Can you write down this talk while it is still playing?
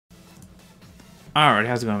Alright,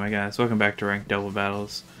 how's it going, my guys? Welcome back to Ranked Double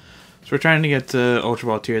Battles. So we're trying to get to Ultra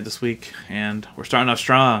Ball tier this week, and we're starting off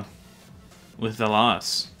strong with the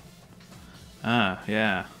loss.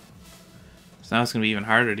 Yeah. So now it's going to be even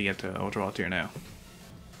harder to get to Ultra Ball tier now.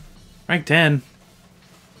 Rank 10?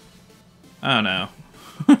 Oh no.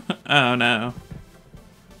 Oh no.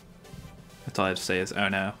 That's all I have to say is, oh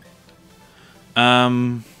no.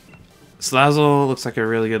 Salazzle looks like a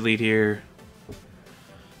really good lead here.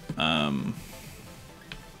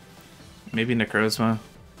 Maybe Necrozma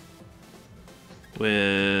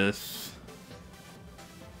with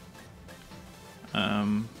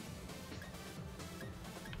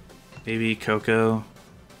maybe Coco,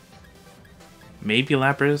 maybe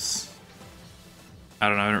Lapras. I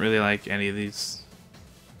don't know, I don't really like any of the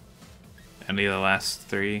last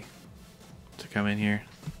three to come in here.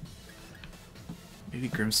 Maybe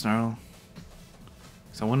Grimmsnarl.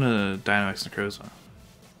 So I want to Dynamax Necrozma.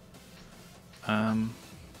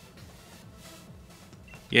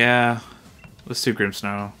 Yeah, let's do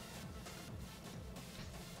Grimmsnarl.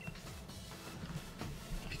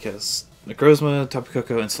 Because Necrozma, Tapu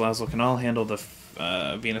Koko, and Salazzle can all handle the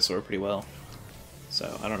Venusaur pretty well.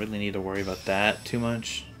 So I don't really need to worry about that too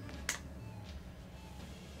much.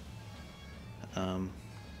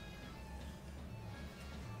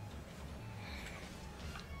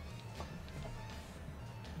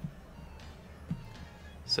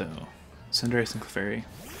 So, Cinderace and Clefairy.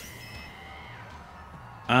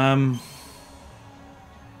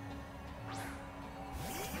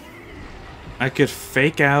 I could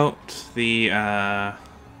fake out the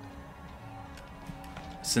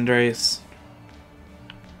Cinderace,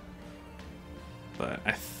 but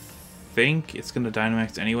I think it's gonna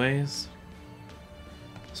Dynamax anyways.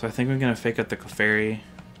 So I think I'm gonna fake out the Clefairy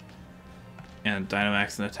and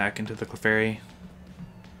Dynamax and attack into the Clefairy.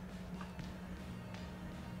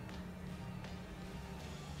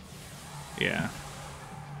 Yeah.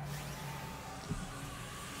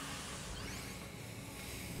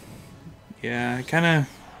 Yeah,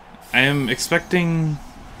 I am expecting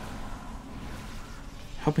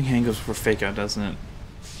Helping Hand goes for fake out, doesn't it?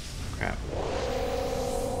 Crap.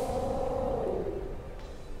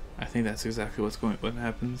 I think that's exactly what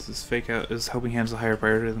happens is fake out is Helping Hand's a higher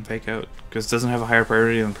priority than fake out because it doesn't have a higher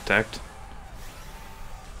priority than protect.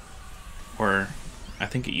 Or I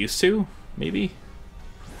think it used to, maybe.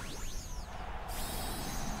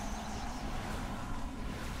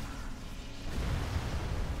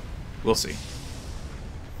 We'll see.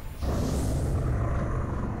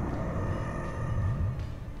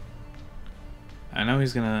 I know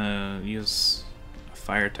he's gonna use a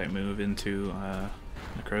fire type move into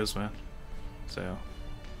Necrozma, so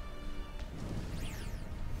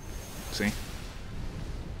see.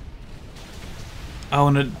 Oh,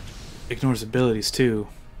 and it ignores abilities too.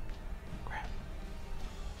 Crap.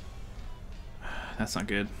 That's not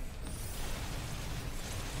good.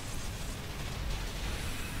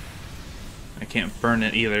 I can't burn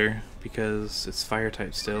it either because it's fire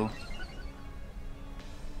type still.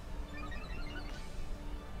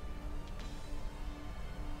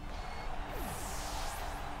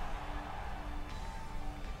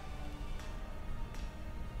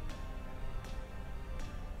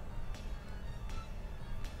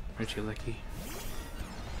 Regieleki.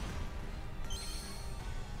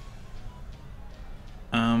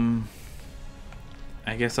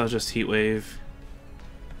 I guess I'll just Heat Wave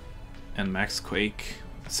and Max Quake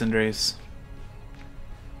Cinderace.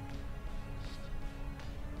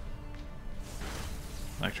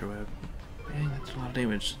 Electro Web. Dang, that's a lot of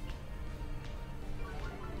damage.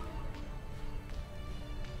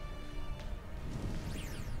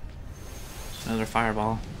 Another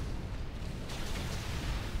Fireball.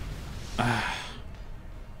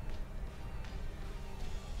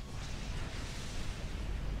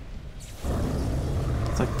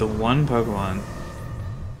 It's like the one Pokemon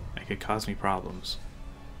that could cause me problems.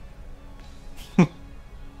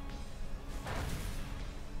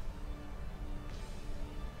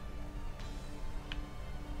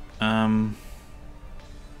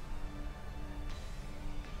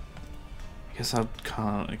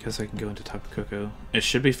 I guess I can go into Tapu Koko. It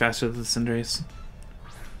should be faster than Cinderace.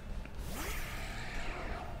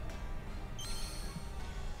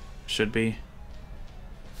 Should be.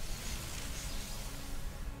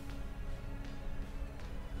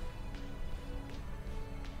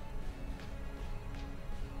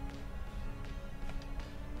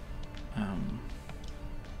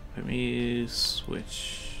 Let me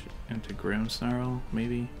switch into Grimmsnarl,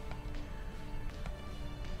 maybe.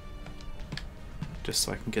 Just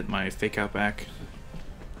so I can get my fake out back.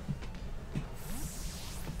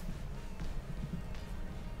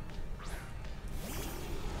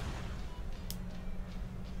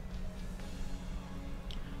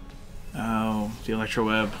 The Electro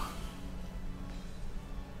Web.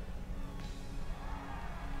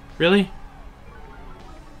 Really?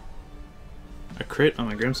 A crit on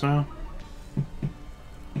my Grimmsnarl?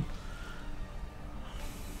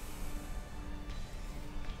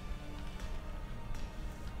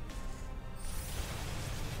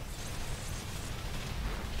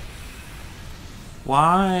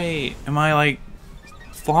 Why am I like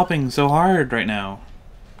flopping so hard right now?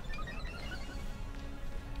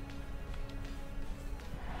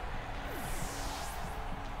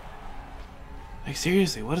 Like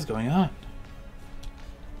seriously, what is going on?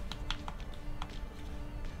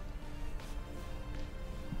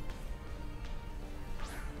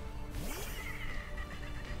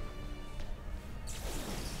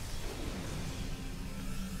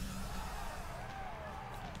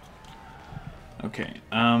 Okay,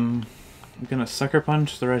 I'm gonna Sucker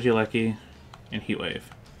Punch the Regieleki and Heat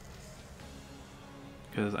Wave.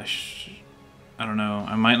 Because I don't know,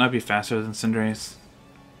 I might not be faster than Cinderace.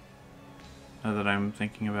 Now that I'm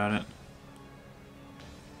thinking about it.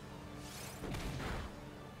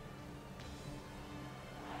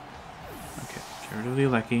 Okay, get rid of the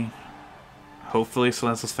Alecki. Hopefully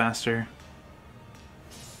Salazzle's faster.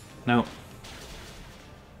 Nope.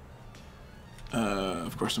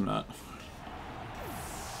 Of course I'm not.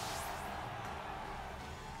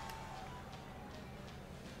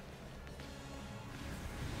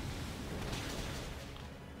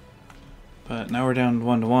 But now we're down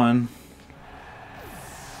 1-1.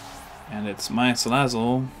 And it's my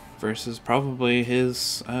Salazzle versus probably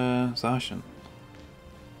his Zacian.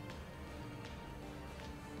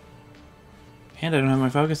 And I don't have my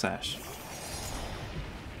Focus Sash.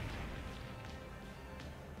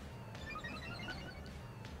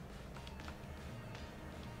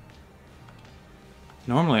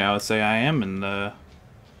 Normally I would say I am in the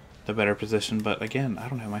better position, but again, I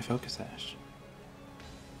don't have my Focus Sash.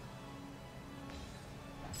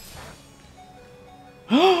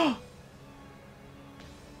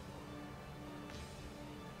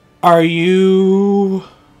 Are you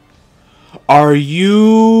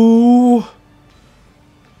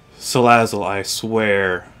Salazzle, I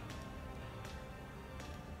swear.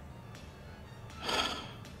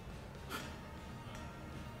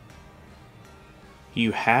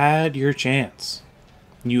 You had your chance.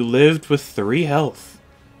 You lived with 3 health.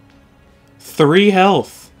 3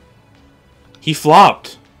 health. He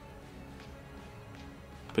flopped.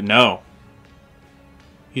 But no.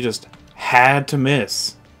 He just had to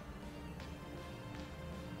miss.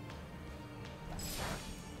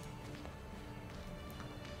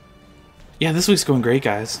 Yeah, this week's going great,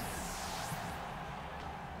 guys.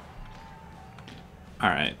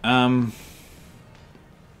 Alright,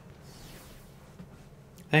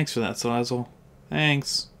 thanks for that, Salazzle.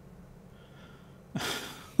 Thanks.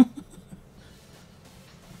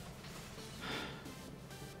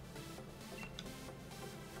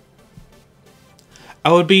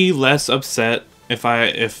 I would be less upset if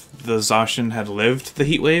the Zacian had lived the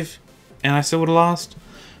Heat Wave and I still would have lost.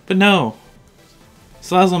 But no.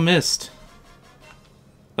 Salazzle missed.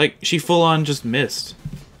 Like, she full on just missed.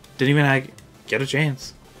 Didn't even get a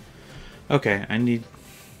chance. Okay, I need...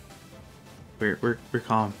 We're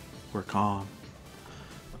calm. We're calm.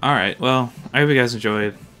 Alright, well, I hope you guys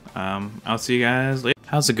enjoyed. I'll see you guys later.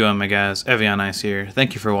 How's it going, my guys? Evian here.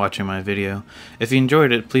 Thank you for watching my video. If you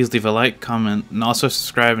enjoyed it, please leave a like, comment, and also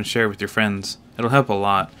subscribe and share with your friends. It'll help a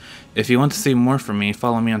lot. If you want to see more from me,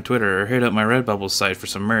 follow me on Twitter or hit up my Redbubble site for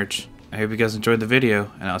some merch. I hope you guys enjoyed the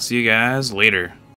video, and I'll see you guys later.